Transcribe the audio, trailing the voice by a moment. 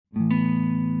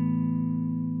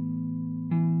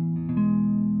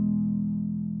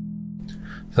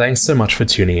Thanks so much for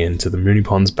tuning in to the Moonee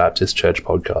Ponds Baptist Church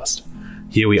podcast.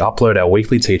 Here we upload our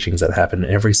weekly teachings that happen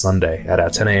every Sunday at our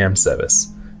 10 a.m.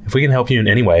 service. If we can help you in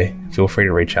any way, feel free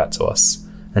to reach out to us.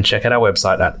 And check out our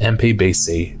website at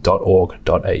mpbc.org.au.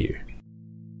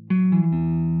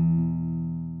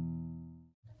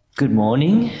 Good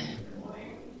morning.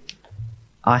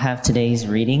 I have today's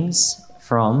readings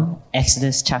from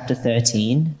Exodus chapter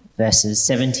 13, verses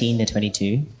 17 to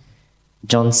 22,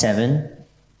 John 7,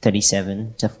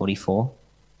 37 to 44,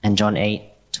 and John 8,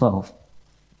 12.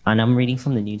 And I'm reading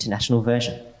from the New International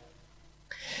Version.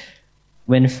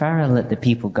 When Pharaoh let the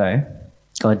people go,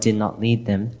 God did not lead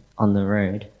them on the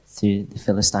road through the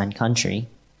Philistine country,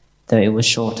 though it was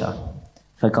shorter.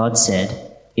 For God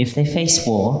said, if they face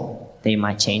war, they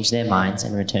might change their minds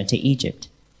and return to Egypt.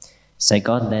 So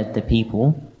God led the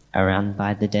people around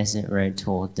by the desert road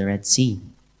toward the Red Sea.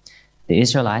 The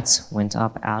Israelites went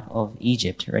up out of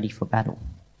Egypt ready for battle.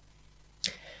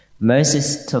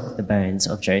 Moses took the bones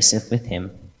of Joseph with him,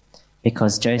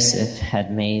 because Joseph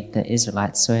had made the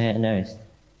Israelites swear an oath.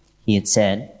 He had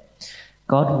said,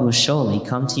 God will surely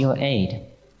come to your aid,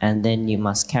 and then you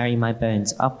must carry my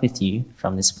bones up with you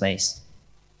from this place.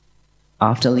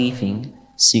 After leaving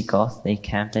Succoth, they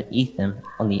camped at Etham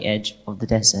on the edge of the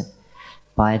desert.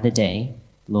 By the day,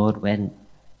 the Lord went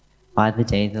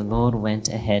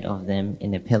ahead of them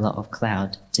in a pillar of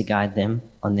cloud to guide them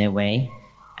on their way,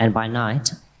 and by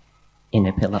night in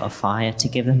a pillar of fire to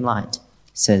give them light,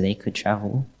 so they could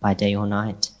travel by day or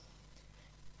night.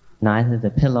 Neither the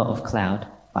pillar of cloud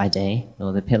by day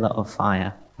nor the pillar of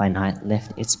fire by night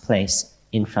left its place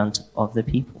in front of the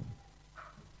people.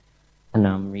 And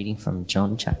I'm reading from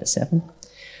John chapter 7.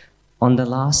 On the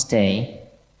last day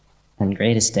and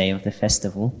greatest day of the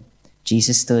festival,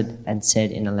 Jesus stood and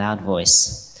said in a loud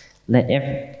voice, Let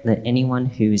anyone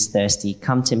who is thirsty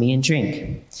come to me and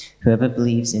drink. Whoever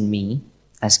believes in me,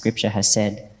 as Scripture has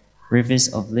said, rivers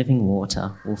of living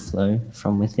water will flow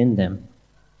from within them.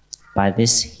 By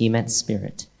this he meant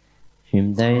Spirit,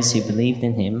 whom those who believed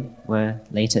in him were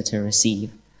later to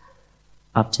receive.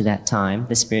 Up to that time,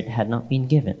 the Spirit had not been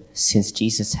given, since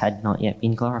Jesus had not yet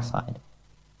been glorified.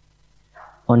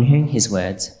 On hearing his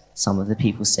words, some of the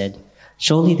people said,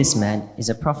 Surely this man is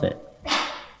a prophet.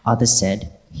 Others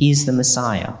said, He is the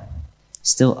Messiah.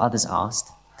 Still others asked,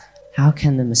 How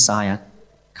can the Messiah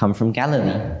come from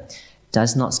Galilee?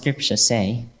 Does not Scripture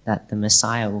say that the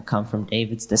Messiah will come from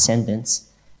David's descendants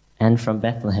and from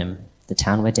Bethlehem, the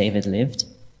town where David lived?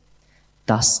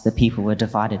 Thus the people were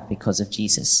divided because of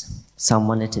Jesus. Some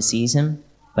wanted to seize him,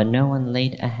 but no one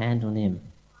laid a hand on him.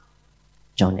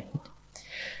 John 8.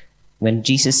 When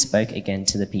Jesus spoke again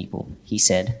to the people, he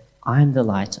said, I am the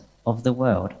light of the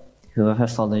world. Whoever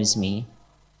follows me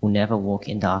will never walk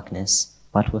in darkness,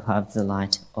 but will have the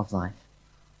light of life.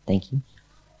 Thank you.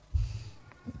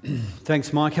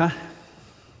 Thanks, Micah.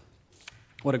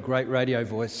 What a great radio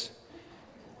voice.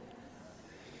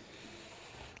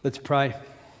 Let's pray.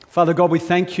 Father God, we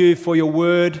thank you for your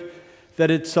word, that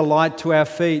it's a light to our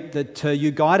feet, that you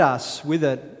guide us with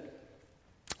it.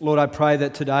 Lord, I pray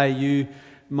that today you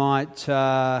might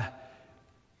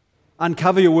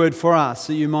uncover your word for us,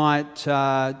 that you might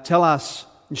tell us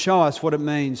and show us what it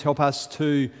means. Help us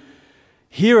to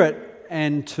hear it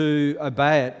and to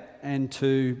obey it and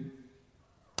to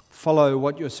follow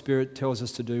what your Spirit tells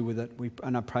us to do with it.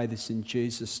 And I pray this in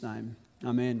Jesus' name.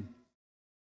 Amen.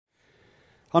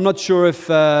 I'm not sure if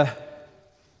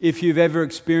you've ever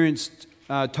experienced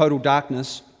total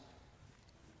darkness.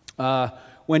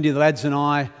 Wendy, the lads and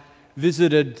I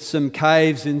visited some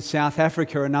caves in South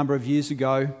Africa a number of years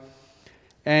ago,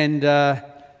 and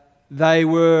they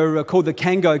were called the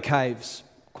Kango Caves,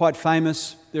 quite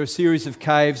famous. They're a series of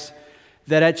caves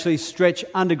that actually stretch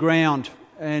underground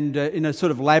and in a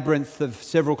sort of labyrinth of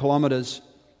several kilometres.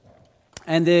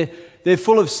 And they're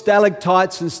full of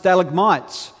stalactites and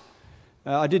stalagmites.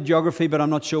 I did geography, but I'm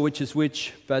not sure which is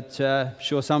which, but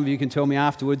sure some of you can tell me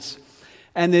afterwards.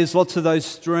 And there's lots of those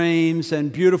streams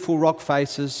and beautiful rock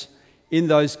faces in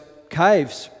those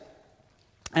caves.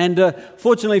 And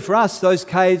fortunately for us, those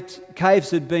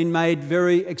caves had been made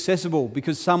very accessible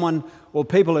because someone or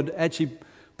people had actually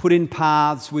put in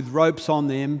paths with ropes on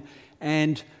them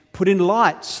and put in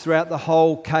lights throughout the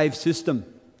whole cave system.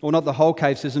 Well, not the whole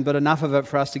cave system, but enough of it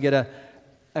for us to get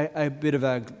a bit of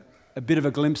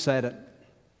a glimpse at it.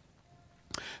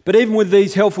 But even with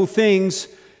these helpful things,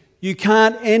 you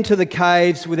can't enter the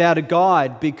caves without a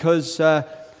guide because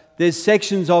there's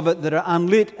sections of it that are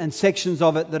unlit and sections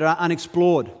of it that are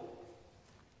unexplored.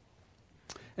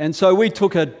 And so we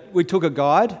took a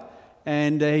guide,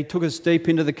 and he took us deep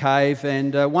into the cave.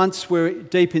 And once we're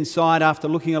deep inside, after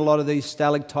looking at a lot of these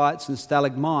stalactites and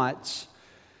stalagmites,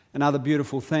 and other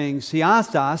beautiful things, he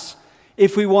asked us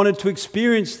if we wanted to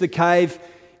experience the cave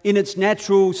in its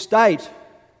natural state,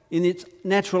 in its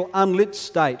natural unlit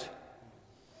state.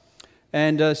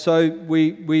 And so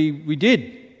we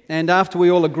did. And after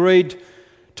we all agreed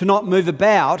to not move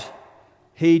about,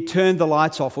 he turned the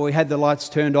lights off, or he had the lights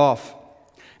turned off.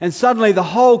 And suddenly the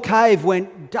whole cave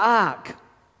went dark.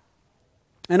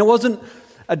 And it wasn't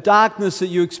a darkness that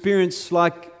you experience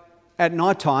like at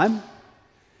night time,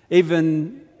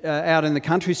 even out in the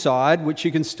countryside, which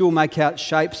you can still make out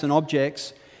shapes and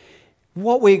objects.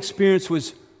 What we experienced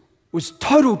was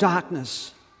total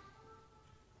darkness.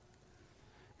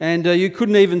 And you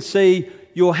couldn't even see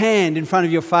your hand in front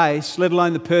of your face, let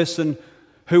alone the person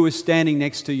who was standing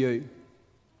next to you.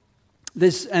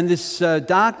 This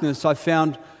darkness, I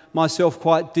found myself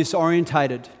quite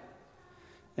disorientated.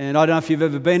 And I don't know if you've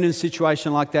ever been in a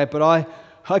situation like that, but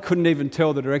I couldn't even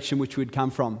tell the direction which we'd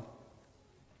come from.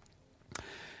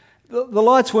 The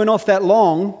lights weren't off that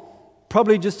long,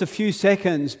 probably just a few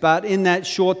seconds, but in that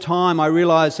short time I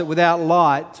realised that without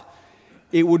light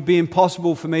it would be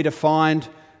impossible for me to find,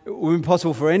 it would be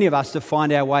impossible for any of us to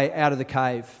find our way out of the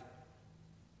cave.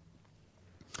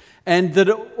 And that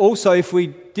also, if we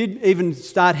did even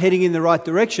start heading in the right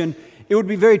direction, it would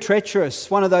be very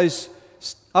treacherous.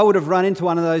 I would have run into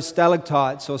one of those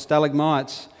stalactites or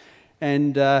stalagmites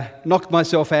and knocked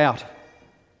myself out.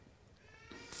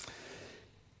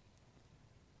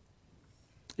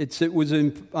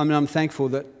 I'm thankful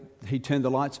that he turned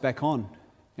the lights back on,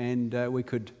 and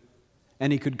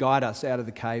he could guide us out of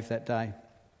the cave that day.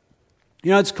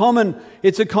 You know,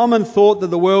 it's a common thought that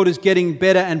the world is getting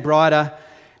better and brighter,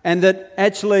 and that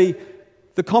actually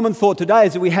the common thought today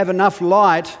is that we have enough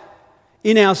light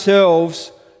in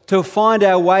ourselves to find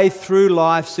our way through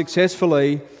life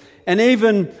successfully, and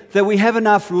even that we have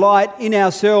enough light in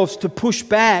ourselves to push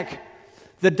back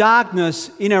the darkness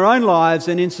in our own lives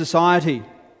and in society.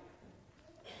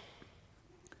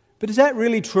 But is that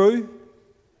really true?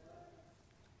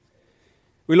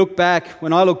 When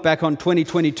I look back on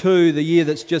 2022, the year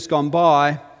that's just gone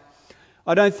by,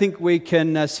 I don't think we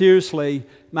can seriously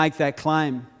make that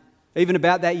claim, even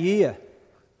about that year.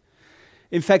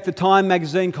 In fact, the Time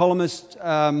magazine columnist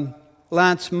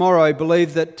Lance Morrow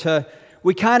believed that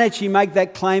we can't actually make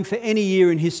that claim for any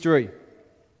year in history.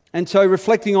 And so,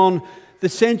 reflecting on the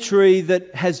century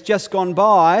that has just gone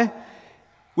by,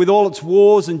 with all its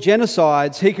wars and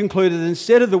genocides, he concluded that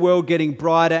instead of the world getting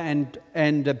brighter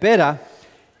and better,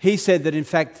 he said that in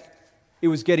fact it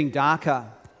was getting darker.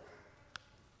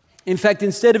 In fact,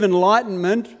 instead of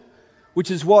enlightenment,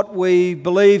 which is what we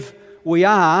believe we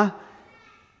are,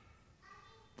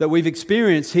 that we've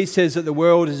experienced, he says that the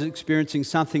world is experiencing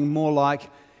something more like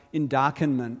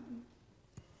endarkenment.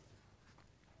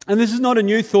 And this is not a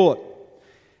new thought.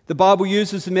 The Bible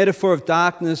uses the metaphor of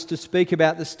darkness to speak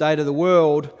about the state of the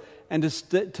world and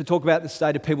to talk about the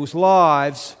state of people's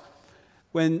lives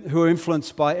who are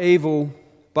influenced by evil,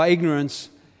 by ignorance,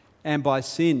 and by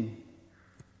sin.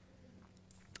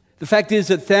 The fact is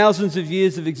that thousands of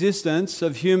years of existence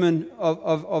of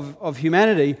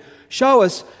humanity show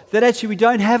us that actually we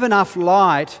don't have enough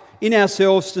light in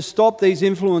ourselves to stop these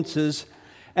influences,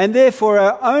 and therefore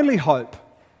our only hope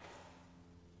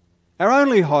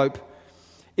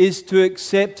is to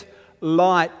accept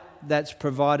light that's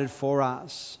provided for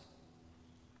us.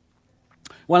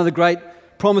 One of the great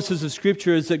promises of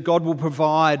Scripture is that God will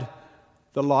provide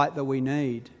the light that we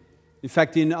need. In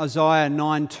fact, in Isaiah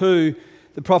 9:2,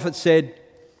 the prophet said,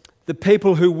 "The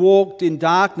people who walked in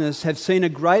darkness have seen a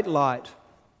great light.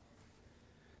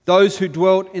 Those who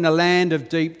dwelt in a land of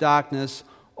deep darkness,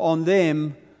 on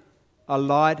them a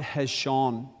light has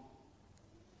shone."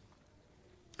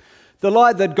 The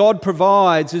light that God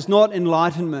provides is not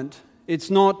enlightenment. It's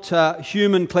not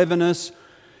human cleverness.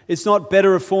 It's not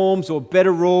better reforms or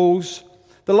better rules.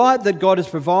 The light that God has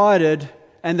provided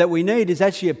and that we need is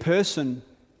actually a person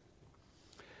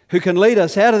who can lead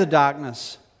us out of the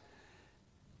darkness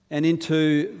and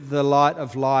into the light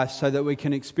of life so that we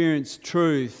can experience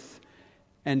truth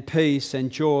and peace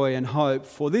and joy and hope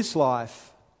for this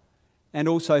life and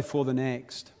also for the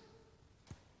next.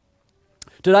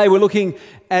 Today we're looking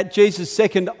at Jesus'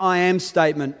 second I am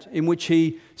statement, in which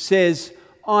he says,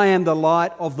 "I am the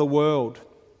light of the world."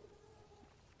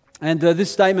 And this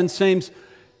statement seems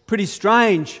pretty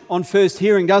strange on first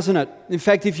hearing, doesn't it? In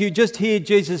fact, if you just hear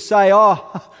Jesus say, "Oh,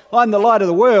 I'm the light of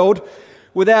the world,"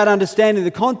 without understanding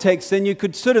the context, then you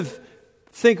could sort of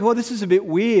think, "Oh, this is a bit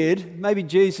weird. Maybe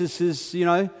Jesus is,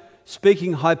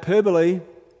 speaking hyperbole."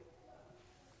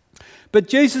 But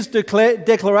Jesus'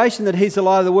 declaration that he's the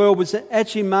light of the world was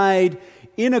actually made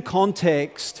in a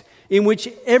context in which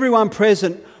everyone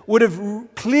present would have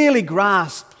clearly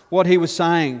grasped what he was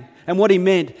saying and what he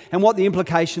meant and what the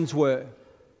implications were.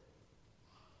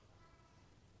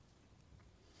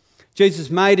 Jesus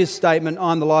made his statement,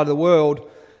 "I'm the light of the world,"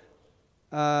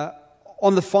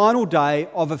 on the final day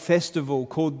of a festival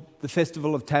called the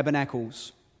Festival of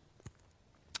Tabernacles.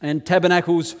 And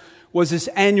Tabernacles was this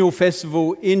annual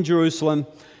festival in Jerusalem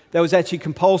that was actually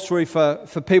compulsory for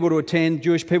people to attend,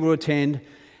 Jewish people to attend.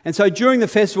 And so during the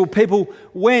festival, people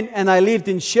went and they lived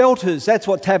in shelters. That's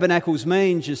what tabernacles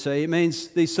means, you see. It means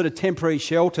these sort of temporary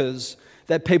shelters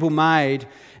that people made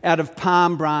out of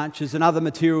palm branches and other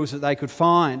materials that they could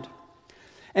find.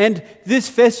 And this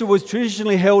festival was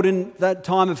traditionally held in that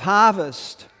time of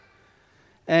harvest.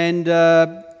 And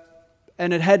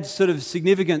it had sort of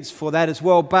significance for that as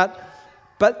well. But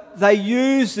they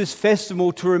used this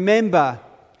festival to remember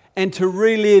and to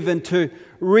relive and to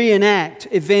reenact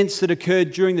events that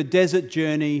occurred during the desert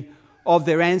journey of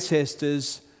their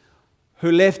ancestors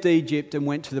who left Egypt and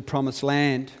went to the Promised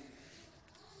Land.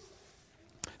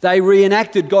 They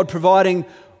reenacted God providing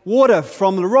water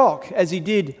from the rock, as he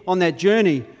did on that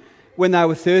journey when they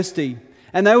were thirsty.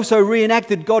 And they also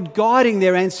reenacted God guiding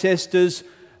their ancestors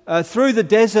through the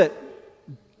desert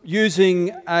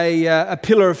using a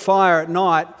pillar of fire at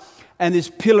night and this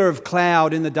pillar of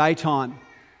cloud in the daytime.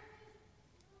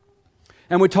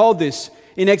 And we're told this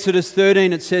in Exodus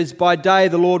 13. It says, "By day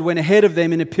the Lord went ahead of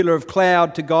them in a pillar of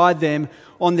cloud to guide them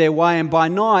on their way, and by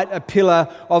night a pillar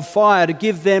of fire to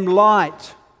give them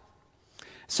light,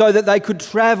 so that they could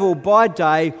travel by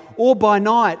day or by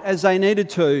night as they needed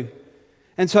to.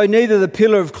 And so neither the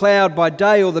pillar of cloud by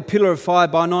day or the pillar of fire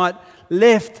by night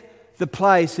left the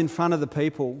place in front of the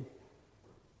people."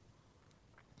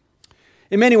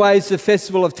 In many ways, the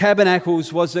Festival of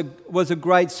Tabernacles was a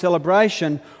great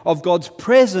celebration of God's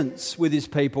presence with his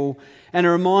people and a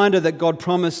reminder that God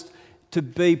promised to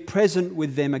be present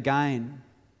with them again.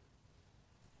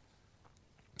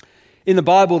 In the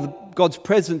Bible, God's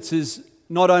presence is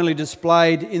not only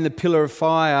displayed in the pillar of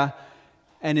fire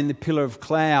and in the pillar of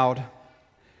cloud.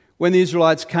 When the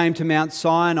Israelites came to Mount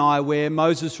Sinai, where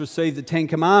Moses received the Ten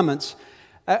Commandments,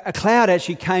 a cloud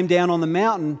actually came down on the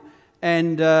mountain,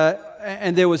 and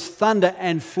there was thunder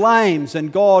and flames,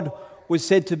 and God was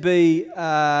said to be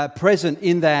present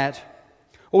in that.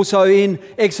 Also in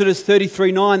Exodus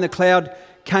 33:9, the cloud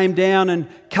came down and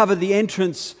covered the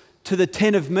entrance to the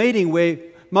tent of meeting where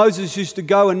Moses used to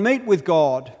go and meet with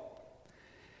God.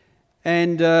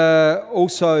 And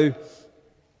also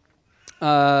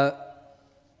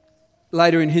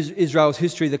later in Israel's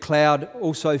history, the cloud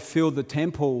also filled the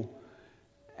temple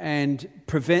and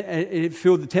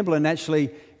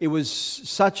actually it was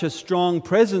such a strong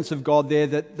presence of God there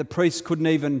that the priests couldn't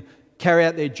even carry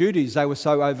out their duties. They were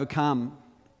so overcome.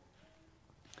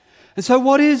 And so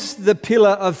what is the pillar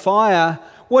of fire?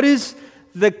 What is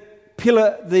the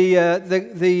pillar,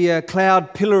 the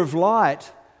cloud pillar of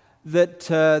light that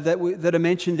are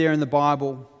mentioned there in the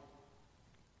Bible?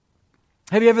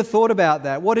 Have you ever thought about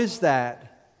that? What is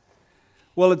that?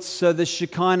 Well, it's the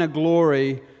Shekinah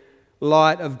glory,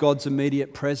 light of God's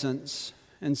immediate presence.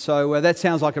 And so that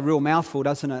sounds like a real mouthful,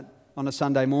 doesn't it, on a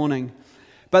Sunday morning?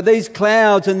 But these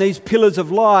clouds and these pillars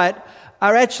of light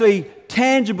are actually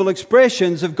tangible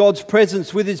expressions of God's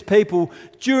presence with his people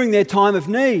during their time of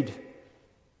need.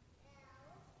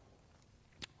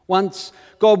 Once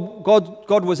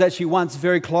God was actually once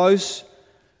very close,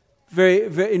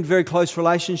 in very close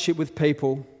relationship with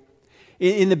people.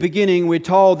 In the beginning, we're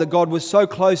told that God was so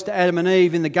close to Adam and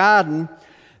Eve in the garden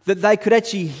that they could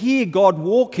actually hear God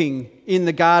walking in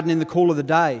the garden in the cool of the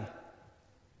day.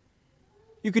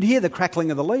 You could hear the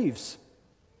crackling of the leaves.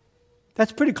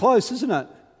 That's pretty close, isn't it?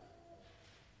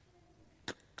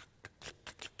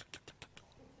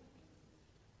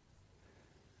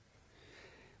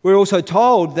 We're also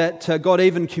told that God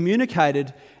even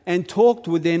communicated and talked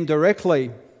with them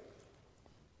directly.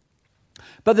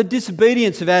 But the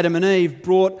disobedience of Adam and Eve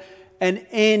brought an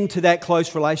end to that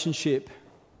close relationship.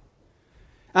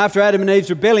 After Adam and Eve's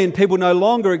rebellion, people no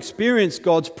longer experienced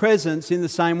God's presence in the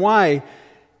same way.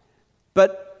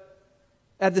 But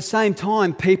at the same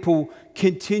time, people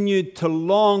continued to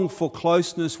long for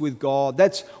closeness with God.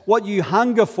 That's what you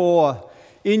hunger for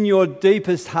in your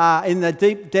deepest heart, in the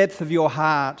deep depth of your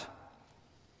heart.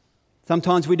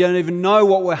 Sometimes we don't even know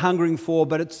what we're hungering for,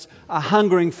 but it's a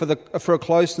hungering for a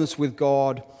closeness with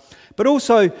God. But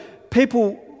also,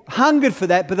 people hungered for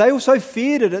that, but they also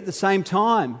feared it at the same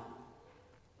time.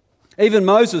 Even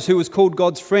Moses, who was called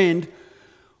God's friend,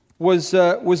 was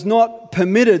not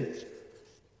permitted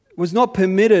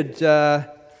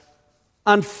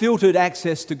unfiltered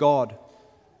access to God.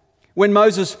 When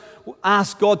Moses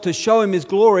asked God to show him his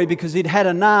glory because he'd had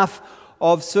enough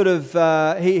of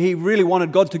he really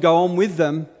wanted God to go on with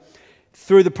them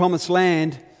through the promised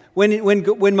land.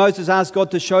 When Moses asked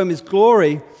God to show him his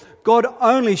glory, God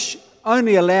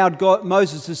only allowed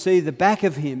Moses to see the back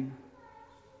of him.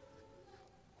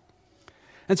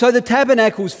 And so the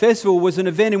Tabernacles Festival was an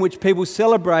event in which people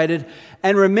celebrated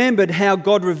and remembered how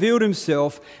God revealed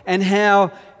himself and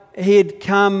how he had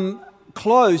come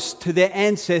close to their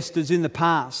ancestors in the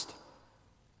past.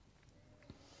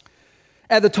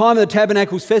 At the time of the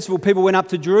Tabernacles Festival, people went up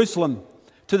to Jerusalem,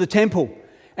 to the temple,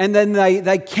 and then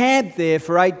they camped there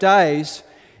for 8 days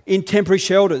in temporary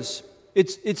shelters.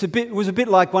 It was a bit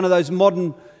like one of those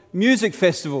modern music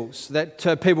festivals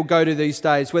that people go to these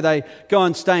days, where they go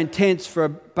and stay in tents for a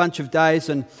bunch of days,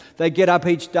 and they get up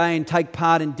each day and take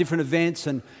part in different events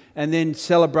and then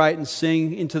celebrate and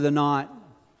sing into the night.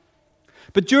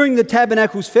 But during the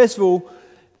Tabernacles Festival,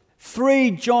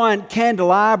 3 giant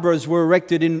candelabras were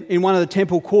erected in one of the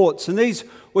temple courts, and these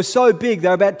were so big, they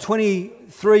were about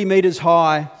 23 metres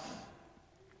high,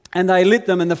 and they lit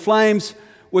them, and the flames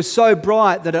were so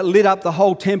bright that it lit up the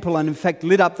whole temple and in fact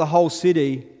lit up the whole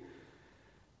city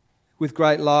with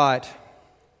great light.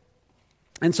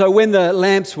 And so when the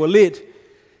lamps were lit,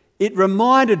 it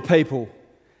reminded people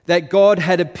that God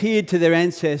had appeared to their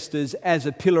ancestors as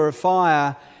a pillar of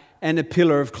fire and a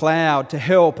pillar of cloud to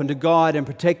help and to guide and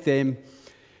protect them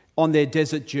on their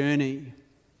desert journey.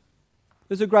 It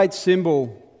was a great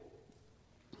symbol.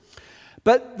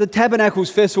 But the Tabernacles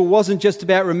Festival wasn't just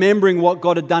about remembering what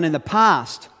God had done in the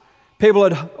past. People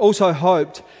had also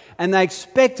hoped and they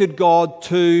expected God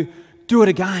to do it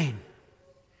again,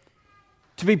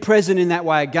 to be present in that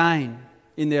way again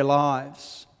in their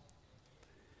lives.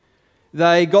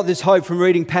 They got this hope from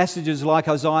reading passages like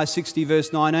Isaiah 60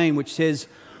 verse 19, which says,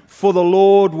 "For the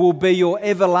Lord will be your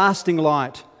everlasting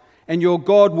light, and your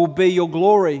God will be your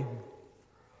glory."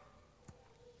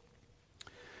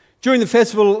 During the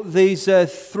festival, these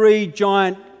 3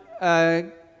 giant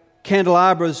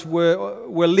candelabras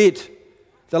were lit.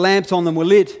 The lamps on them were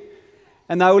lit,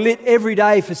 and they were lit every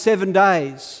day for 7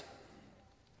 days.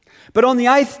 But on the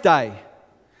 8th day,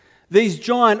 these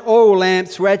giant oil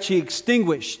lamps were actually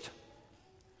extinguished,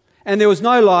 and there was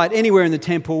no light anywhere in the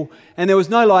temple, and there was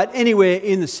no light anywhere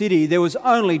in the city. There was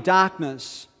only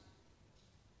darkness.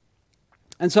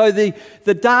 And so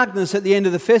the darkness at the end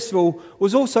of the festival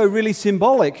was also really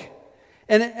symbolic.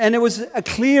 And it was a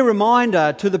clear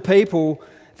reminder to the people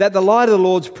that the light of the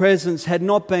Lord's presence had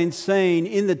not been seen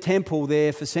in the temple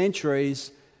there for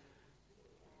centuries,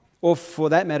 or for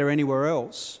that matter anywhere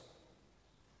else.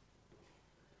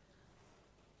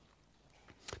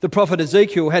 The prophet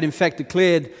Ezekiel had in fact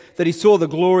declared that he saw the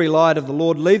glory light of the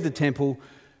Lord leave the temple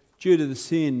due to the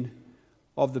sin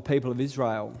of the people of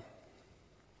Israel.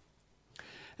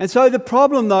 And so the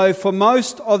problem, though, for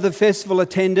most of the festival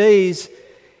attendees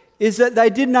is that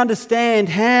they didn't understand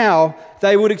how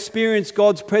they would experience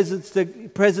God's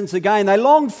presence again. They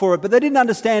longed for it, but they didn't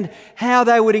understand how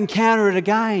they would encounter it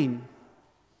again.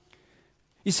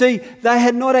 You see, they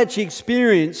had not actually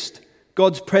experienced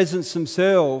God's presence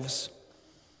themselves,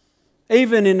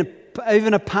 even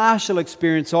a partial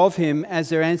experience of Him as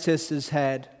their ancestors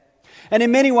had. And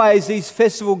in many ways, these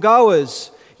festival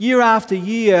goers, year after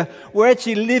year, were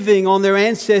actually living on their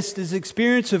ancestors'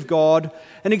 experience of God,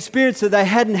 an experience that they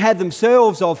hadn't had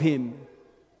themselves of Him.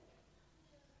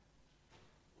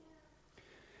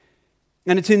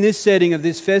 And it's in this setting of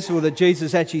this festival that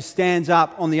Jesus actually stands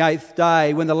up on the 8th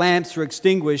day when the lamps were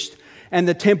extinguished and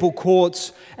the temple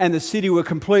courts and the city were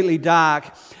completely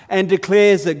dark, and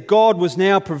declares that God was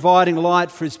now providing light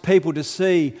for His people to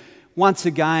see once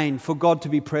again, for God to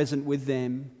be present with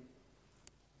them.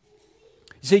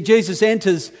 You see, Jesus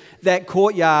enters that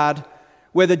courtyard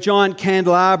where the giant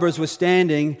candelabras were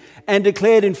standing and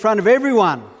declared in front of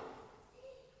everyone,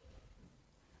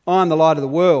 "I am the light of the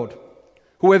world.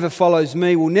 Whoever follows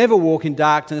me will never walk in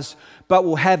darkness, but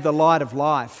will have the light of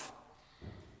life."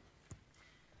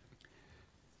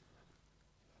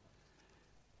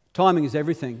 Timing is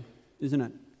everything, isn't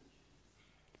it?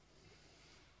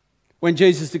 When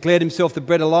Jesus declared Himself the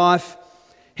bread of life,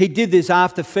 He did this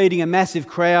after feeding a massive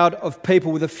crowd of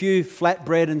people with a few flat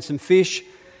bread and some fish.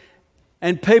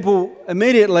 And people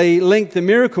immediately linked the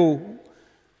miracle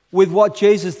with what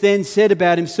Jesus then said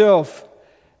about Himself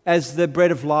as the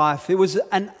bread of life. It was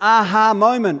an aha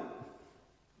moment.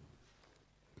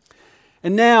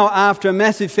 And now, after a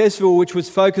massive festival which was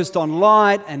focused on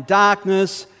light and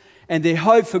darkness and their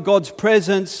hope for God's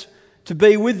presence to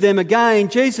be with them again,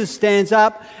 Jesus stands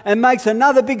up and makes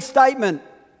another big statement.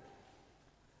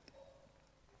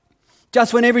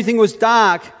 Just when everything was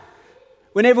dark,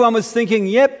 when everyone was thinking,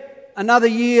 "Yep, another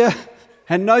year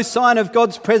and no sign of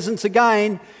God's presence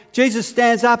again, Jesus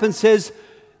stands up and says,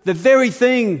 the very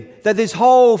thing that this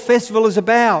whole festival is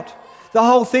about, the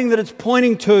whole thing that it's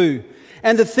pointing to,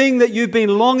 and the thing that you've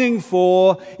been longing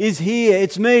for is here.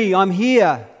 It's me. I'm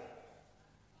here.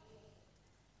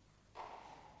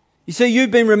 You see,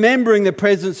 you've been remembering the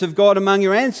presence of God among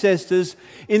your ancestors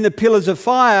in the pillars of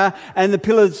fire and the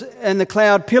pillars and the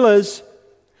cloud pillars.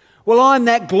 Well, I'm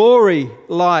that glory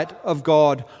light of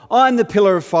God. I'm the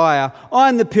pillar of fire.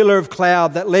 I'm the pillar of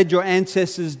cloud that led your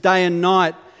ancestors day and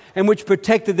night and which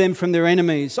protected them from their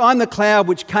enemies. I'm the cloud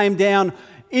which came down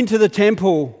into the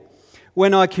temple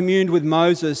when I communed with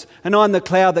Moses. And I'm the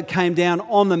cloud that came down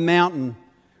on the mountain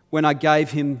when I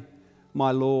gave him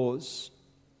my laws.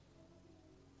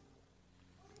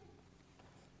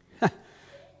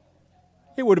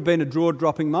 It would have been a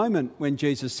jaw-dropping moment when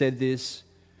Jesus said this,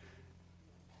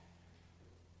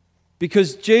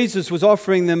 because Jesus was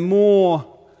offering them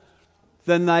more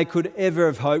than they could ever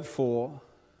have hoped for.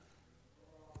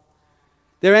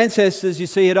 Their ancestors, you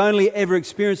see, had only ever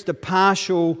experienced a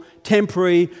partial,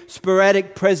 temporary,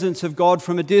 sporadic presence of God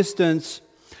from a distance.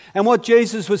 And what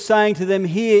Jesus was saying to them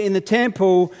here in the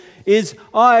temple is,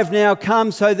 I have now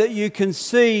come so that you can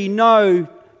see, know,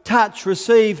 touch,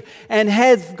 receive, and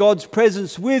have God's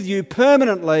presence with you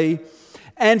permanently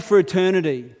and for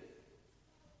eternity.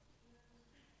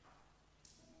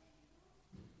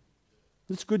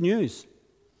 That's good news.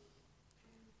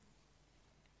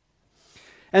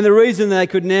 And the reason they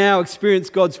could now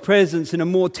experience God's presence in a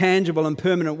more tangible and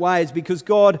permanent way is because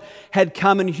God had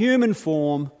come in human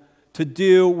form to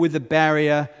deal with the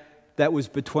barrier that was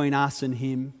between us and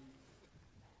Him.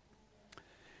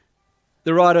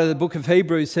 The writer of the book of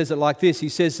Hebrews says it like this. He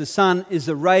says, the Son is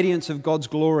the radiance of God's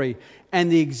glory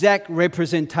and the exact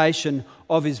representation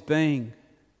of His being.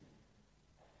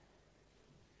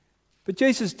 But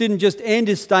Jesus didn't just end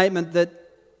His statement that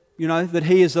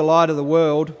He is the light of the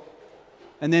world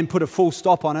and then put a full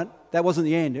stop on it. That wasn't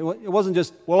the end. It wasn't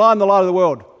just, well, I'm the light of the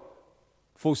world.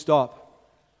 Full stop.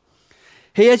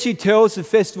 He actually tells the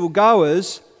festival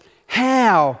goers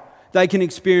how they can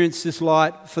experience this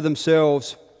light for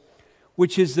themselves,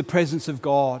 which is the presence of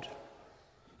God.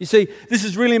 You see, this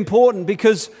is really important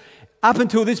because up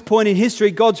until this point in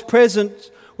history, God's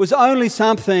presence was only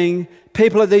something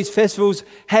people at these festivals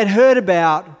had heard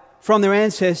about from their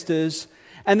ancestors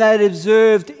and they had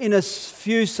observed in a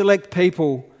few select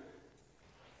people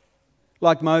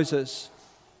like Moses.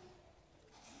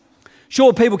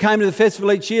 Sure, people came to the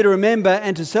festival each year to remember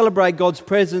and to celebrate God's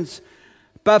presence,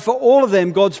 but for all of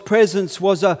them, God's presence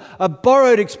was a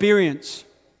borrowed experience.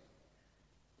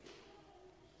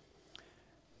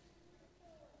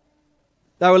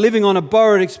 They were living on a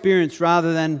borrowed experience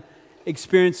rather than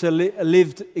experience a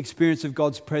lived experience of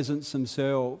God's presence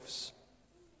themselves.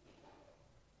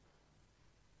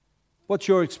 What's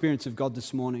your experience of God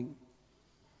this morning?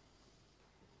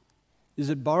 Is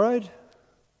it borrowed?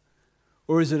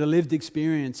 Or is it a lived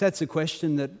experience? That's the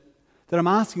question that I'm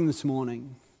asking this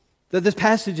morning. That this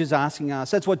passage is asking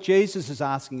us. That's what Jesus is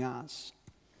asking us.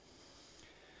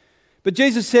 But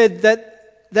Jesus said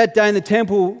that day in the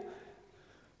temple,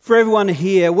 for everyone to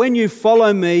hear, when you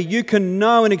follow me, you can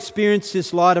know and experience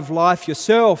this light of life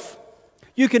yourself.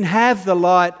 You can have the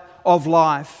light of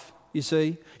life, you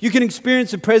see. You can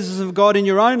experience the presence of God in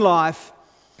your own life.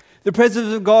 The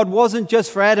presence of God wasn't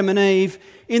just for Adam and Eve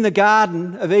in the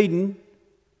Garden of Eden.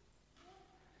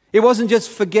 It wasn't just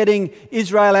for getting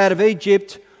Israel out of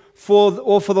Egypt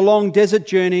or for the long desert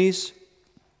journeys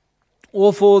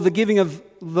or for the giving of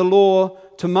the law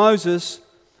to Moses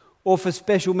or for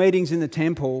special meetings in the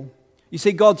temple. You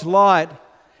see, God's light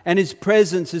and His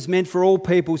presence is meant for all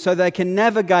people so they can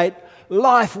navigate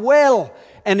life well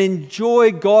and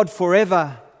enjoy God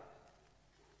forever.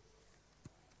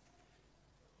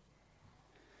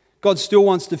 God still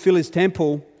wants to fill His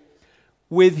temple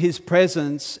with His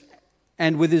presence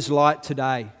and with His light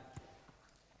today.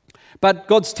 But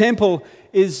God's temple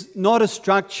is not a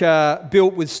structure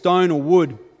built with stone or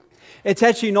wood. It's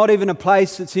actually not even a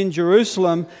place that's in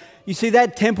Jerusalem. You see,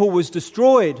 that temple was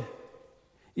destroyed.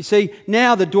 You see,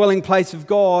 now the dwelling place of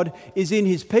God is in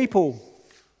His people.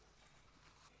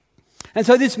 And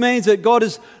so this means that God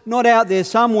is not out there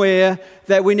somewhere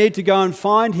that we need to go and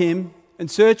find Him and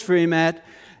search for Him at.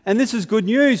 And this is good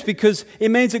news because it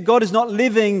means that God is not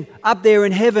living up there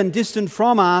in heaven, distant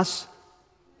from us.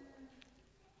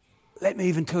 Let me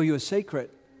even tell you a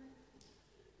secret.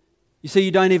 You see,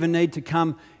 you don't even need to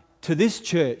come to this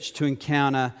church to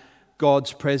encounter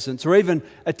God's presence, or even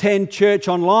attend church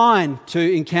online to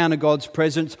encounter God's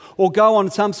presence, or go on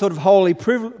some sort of holy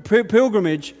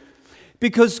pilgrimage,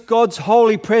 because God's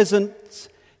holy presence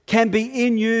can be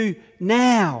in you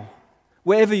now,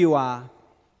 wherever you are.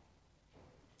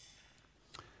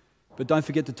 But don't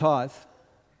forget to tithe.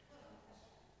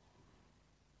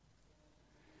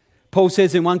 Paul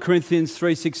says in 1 Corinthians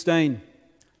 3:16,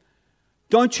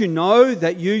 "Don't you know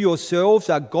that you yourselves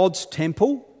are God's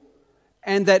temple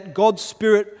and that God's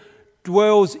Spirit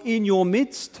dwells in your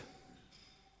midst?"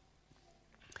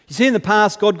 You see, in the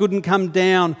past, God couldn't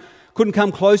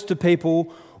come close to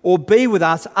people or be with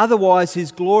us, otherwise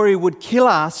His glory would kill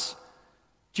us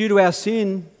due to our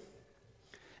sin.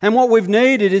 And what we've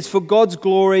needed is for God's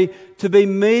glory to be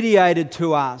mediated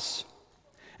to us.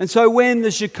 And so when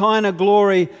the Shekinah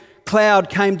glory cloud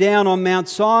came down on Mount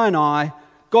Sinai,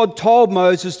 God told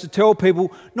Moses to tell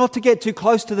people not to get too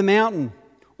close to the mountain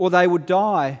or they would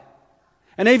die.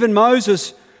 And even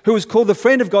Moses, who was called the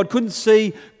friend of God, couldn't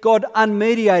see God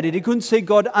unmediated. He couldn't see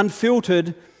God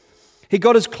unfiltered. He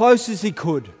got as close as he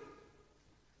could,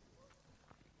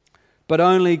 but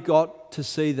only got to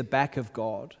see the back of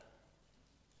God.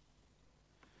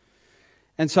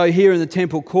 And so here in the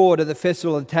temple court at the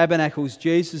Festival of the Tabernacles,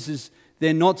 Jesus is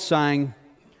there not saying,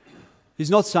 He's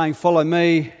not saying, "Follow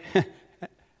me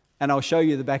and I'll show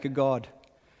you the back of God."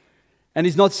 And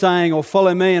He's not saying, "Or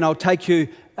follow me and I'll take you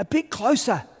a bit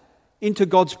closer into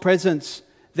God's presence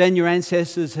than your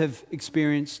ancestors have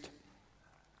experienced."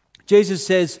 Jesus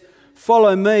says,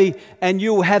 "Follow me and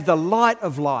you will have the light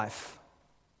of life."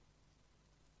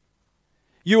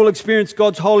 You will experience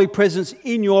God's holy presence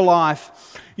in your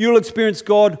life. You will experience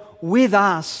God with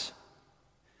us.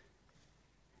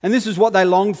 And this is what they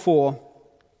longed for.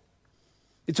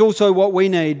 It's also what we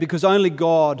need, because only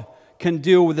God can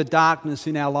deal with the darkness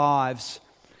in our lives.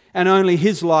 And only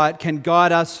His light can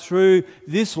guide us through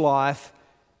this life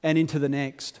and into the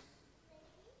next.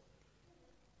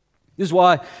 This is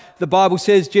why the Bible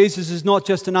says Jesus is not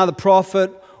just another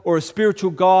prophet or a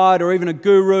spiritual guide or even a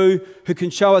guru who can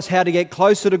show us how to get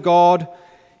closer to God.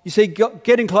 You see,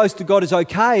 getting close to God is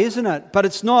okay, isn't it? But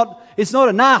it's not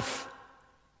enough,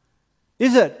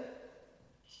 is it?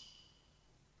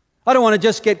 I don't want to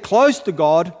just get close to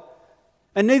God,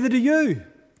 and neither do you.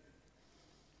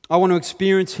 I want to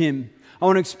experience Him. I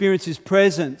want to experience His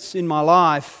presence in my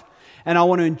life, and I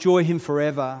want to enjoy Him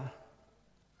forever.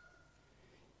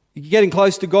 Getting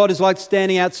close to God is like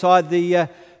standing outside the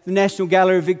National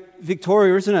Gallery of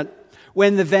Victoria, isn't it?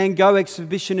 When the Van Gogh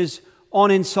exhibition is on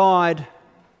inside.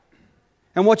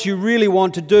 And what you really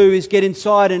want to do is get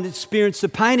inside and experience the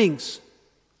paintings.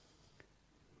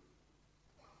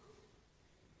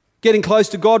 Getting close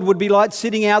to God would be like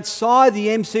sitting outside the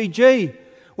MCG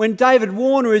when David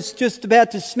Warner is just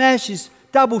about to smash his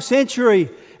double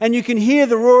century and you can hear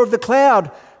the roar of the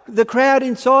crowd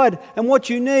inside. And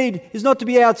what you need is not to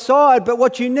be outside, but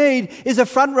what you need is a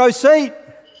front row seat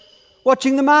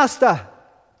watching the Master.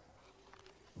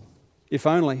 If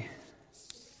only.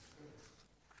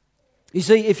 You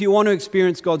see, if you want to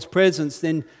experience God's presence,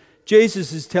 then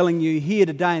Jesus is telling you here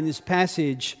today in this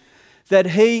passage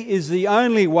that He is the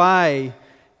only way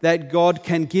that God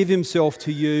can give Himself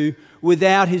to you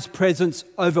without His presence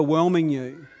overwhelming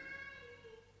you.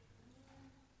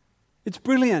 It's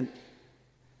brilliant.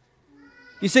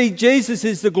 You see, Jesus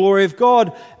is the glory of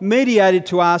God mediated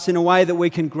to us in a way that we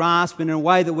can grasp and in a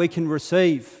way that we can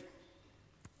receive.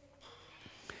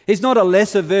 He's not a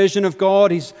lesser version of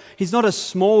God. He's not a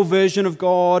small version of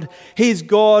God. He's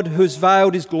God who's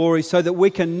veiled His glory so that we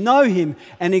can know Him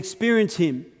and experience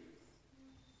Him.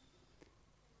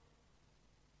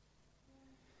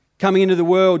 Coming into the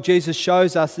world, Jesus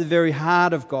shows us the very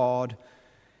heart of God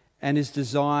and His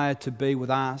desire to be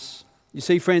with us. You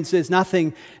see, friends, there's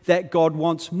nothing that God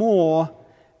wants more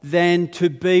than to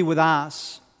be with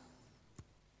us.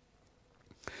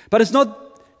 But it's not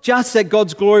just that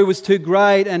God's glory was too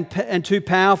great and too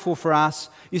powerful for us.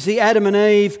 You see, Adam and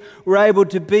Eve were able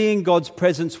to be in God's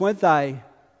presence, weren't they?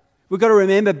 We've got to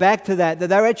remember back to that they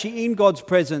were actually in God's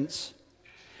presence.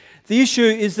 The issue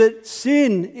is that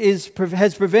sin has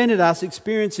prevented us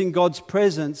experiencing God's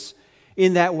presence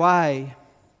in that way.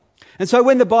 And so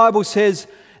when the Bible says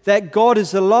that God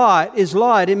is light,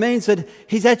 it means that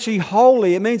He's actually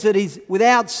holy. It means that He's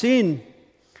without sin.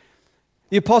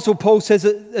 The Apostle Paul says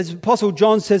it, as Apostle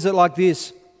John says it like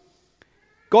this: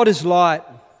 God is light,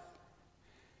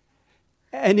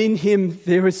 and in Him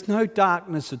there is no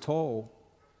darkness at all.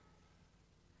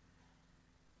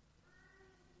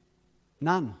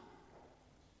 None.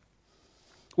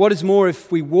 What is more,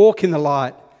 if we walk in the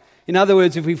light, in other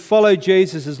words, if we follow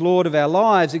Jesus as Lord of our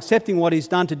lives, accepting what He's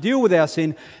done to deal with our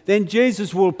sin, then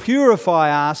Jesus will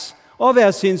purify us of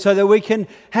our sin so that we can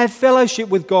have fellowship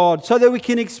with God, so that we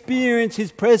can experience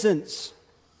His presence.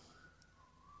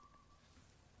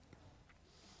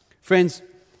 Friends,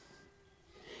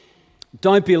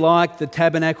 don't be like the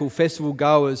Tabernacle Festival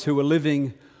goers who were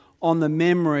living on the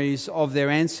memories of their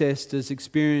ancestors'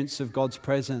 experience of God's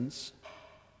presence.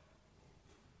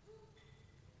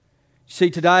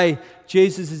 See, today,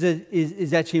 Jesus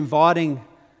is actually inviting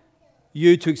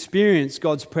you to experience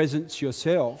God's presence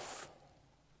yourself.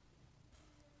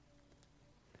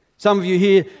 Some of you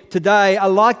here today are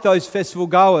like those festival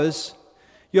goers.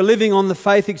 You're living on the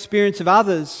faith experience of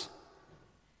others,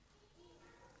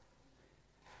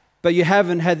 but you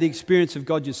haven't had the experience of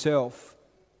God yourself.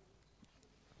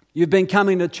 You've been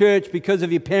coming to church because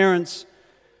of your parents,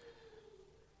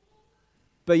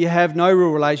 but you have no real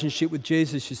relationship with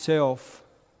Jesus yourself.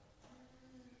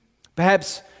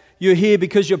 Perhaps you're here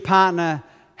because your partner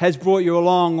has brought you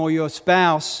along, or your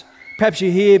spouse. Perhaps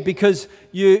you're here because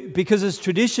it's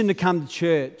tradition to come to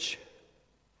church.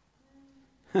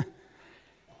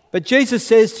 But Jesus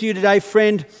says to you today,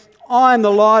 friend, I am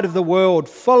the light of the world.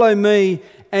 Follow me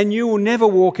and you will never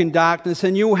walk in darkness,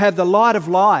 and you will have the light of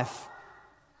life.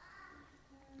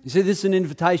 You see, this is an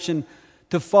invitation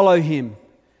to follow Him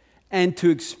and to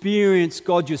experience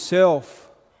God yourself.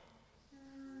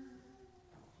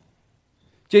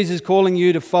 Jesus is calling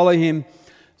you to follow Him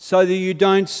so that you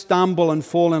don't stumble and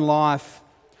fall in life,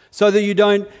 so that you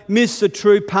don't miss the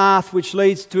true path which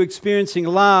leads to experiencing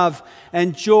love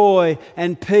and joy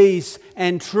and peace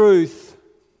and truth.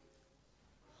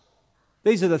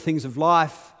 These are the things of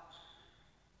life.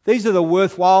 These are the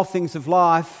worthwhile things of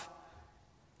life.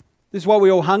 This is what we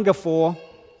all hunger for.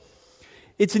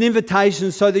 It's an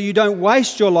invitation so that you don't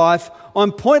waste your life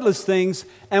on pointless things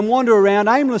and wander around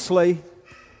aimlessly.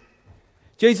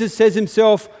 Jesus says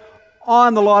Himself, I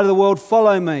am the light of the world,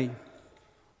 follow me.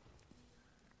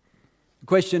 The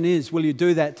question is, will you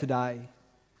do that today?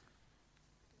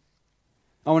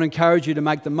 I want to encourage you to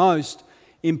make the most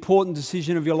important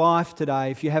decision of your life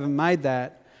today, if you haven't made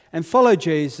that, and follow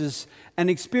Jesus and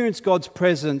experience God's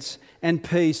presence and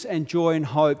peace and joy and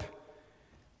hope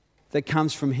that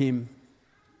comes from Him.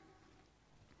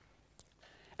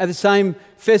 At the same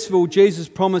festival, Jesus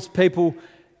promised people,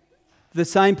 the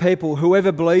same people,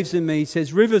 whoever believes in me, He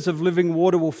says, rivers of living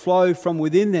water will flow from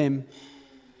within them.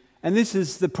 And this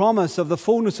is the promise of the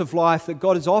fullness of life that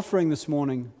God is offering this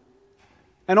morning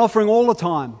and offering all the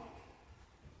time.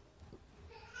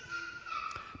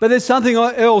 But there's something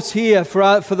else here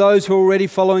for those who are already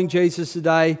following Jesus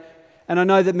today, and I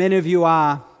know that many of you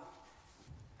are.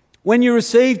 When you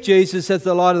receive Jesus as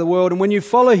the light of the world and when you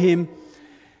follow Him,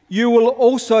 you will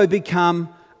also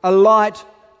become a light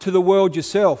to the world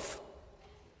yourself.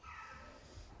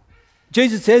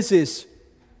 Jesus says this.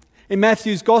 In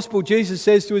Matthew's Gospel, Jesus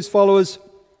says to His followers,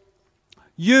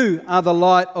 you are the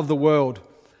light of the world.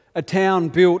 A town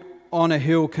built on a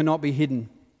hill cannot be hidden.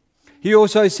 He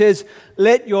also says,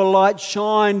 let your light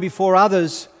shine before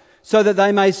others so that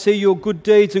they may see your good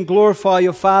deeds and glorify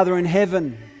your Father in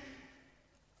heaven.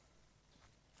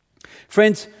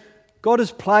 Friends, God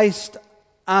has placed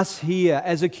us here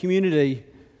as a community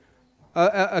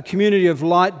of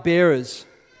light bearers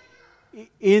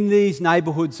in these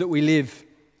neighbourhoods that we live,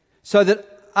 so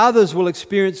that others will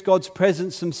experience God's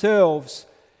presence themselves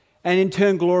and in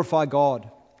turn glorify God.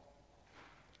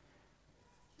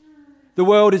 The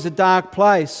world is a dark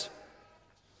place.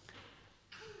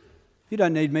 You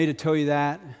don't need me to tell you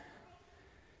that.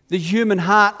 The human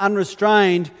heart,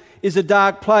 unrestrained, is a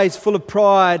dark place full of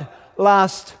pride,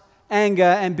 lust, anger,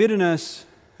 and bitterness.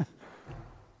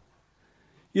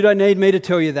 You don't need me to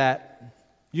tell you that.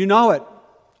 You know it.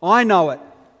 I know it.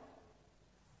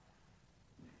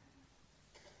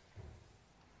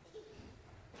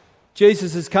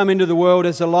 Jesus has come into the world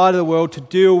as the light of the world to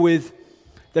deal with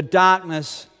the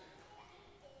darkness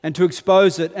and to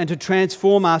expose it and to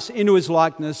transform us into His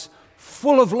likeness,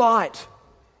 full of light.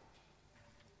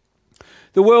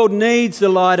 The world needs the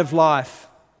light of life.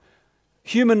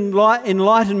 Human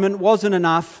enlightenment wasn't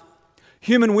enough.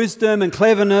 Human wisdom and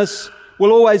cleverness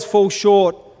will always fall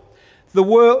short. The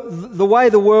way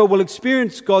the world will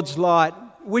experience God's light,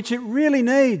 which it really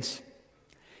needs,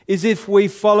 is if we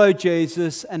follow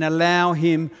Jesus and allow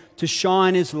Him to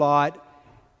shine His light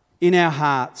in our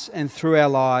hearts and through our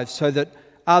lives so that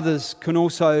others can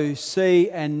also see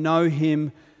and know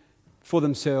Him for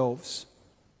themselves.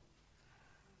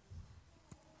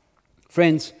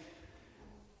 Friends,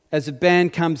 as the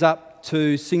band comes up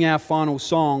to sing our final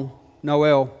song,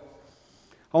 Noel,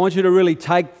 I want you to really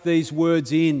take these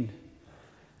words in,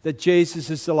 that Jesus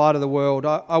is the light of the world.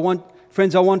 I want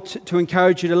to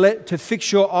encourage you to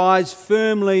fix your eyes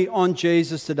firmly on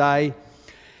Jesus today.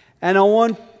 And I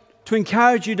want to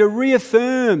encourage you to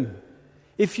reaffirm.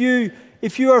 If you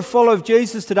are a follower of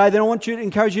Jesus today, then I want to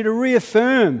encourage you to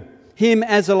reaffirm Him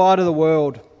as the light of the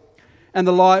world and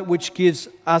the light which gives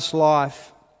us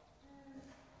life,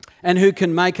 and who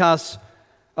can make us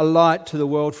a light to the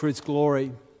world for its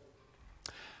glory.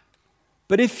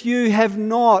 But if you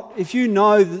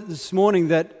know this morning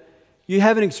that you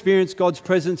haven't experienced God's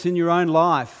presence in your own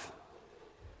life,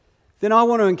 then I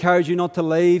want to encourage you not to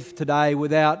leave today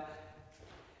without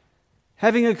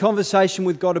having a conversation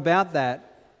with God about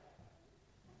that,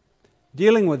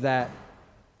 dealing with that.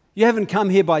 You haven't come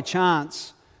here by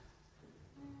chance.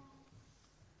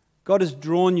 God has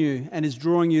drawn you and is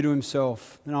drawing you to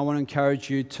Himself. And I want to encourage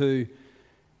you to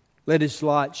let His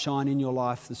light shine in your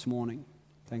life this morning.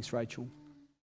 Thanks, Rachel.